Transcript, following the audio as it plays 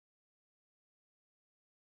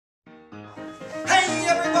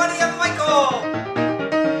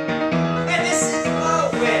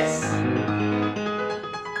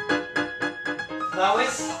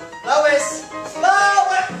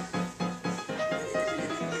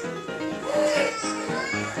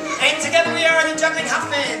together we are the Juggling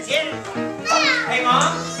Hoffmans. Yeah. Hey,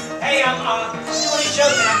 Mom. Hey, I'm doing a show.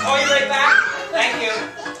 Can I call you right back? Thank you.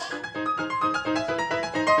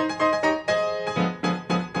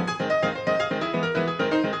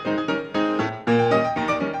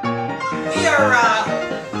 We are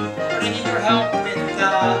going to need your help with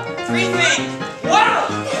 3 things. Whoa!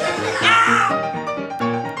 Ow!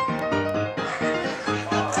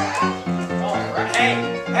 All right.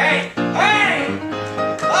 Hey!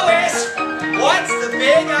 Lois! What's the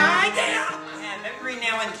big idea? And every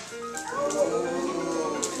now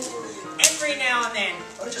and then,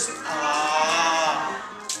 I'll just